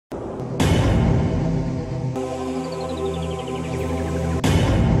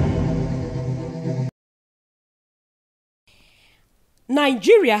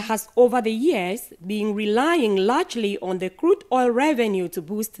Nigeria has over the years been relying largely on the crude oil revenue to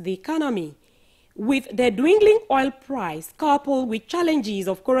boost the economy. With the dwindling oil price coupled with challenges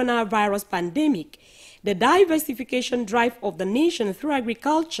of coronavirus pandemic, the diversification drive of the nation through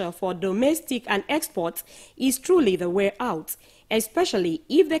agriculture for domestic and exports is truly the way out, especially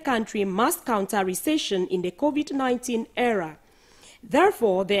if the country must counter recession in the COVID-19 era.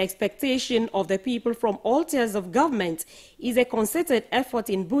 Therefore, the expectation of the people from all tiers of government is a concerted effort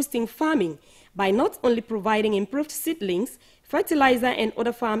in boosting farming by not only providing improved seedlings, fertilizer and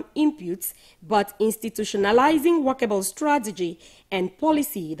other farm inputs, but institutionalizing workable strategy and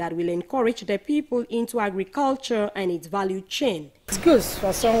policy that will encourage the people into agriculture and its value chain. It's good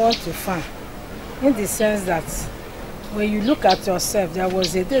for someone to farm in the sense that when you look at yourself, there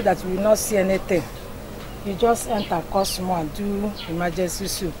was a day that you will not see anything. You just enter Cosmo and do emergency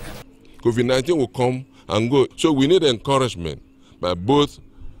soup. COVID-19 will come and go, so we need encouragement by both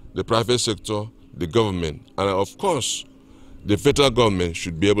the private sector, the government, and of course, the federal government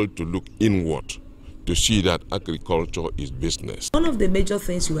should be able to look inward to see that agriculture is business. One of the major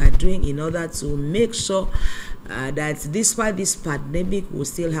things we are doing in order to make sure that despite this pandemic, we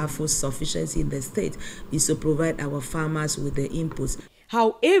still have food sufficiency in the state is to provide our farmers with the inputs.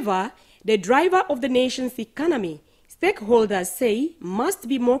 However, the driver of the nation's economy, stakeholders say, must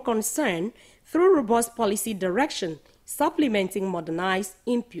be more concerned through robust policy direction, supplementing modernized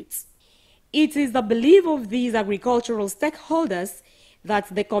inputs. It is the belief of these agricultural stakeholders that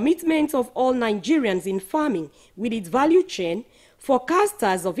the commitment of all Nigerians in farming with its value chain,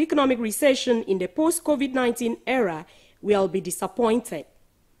 forecasters of economic recession in the post-COVID-19 era, will be disappointed.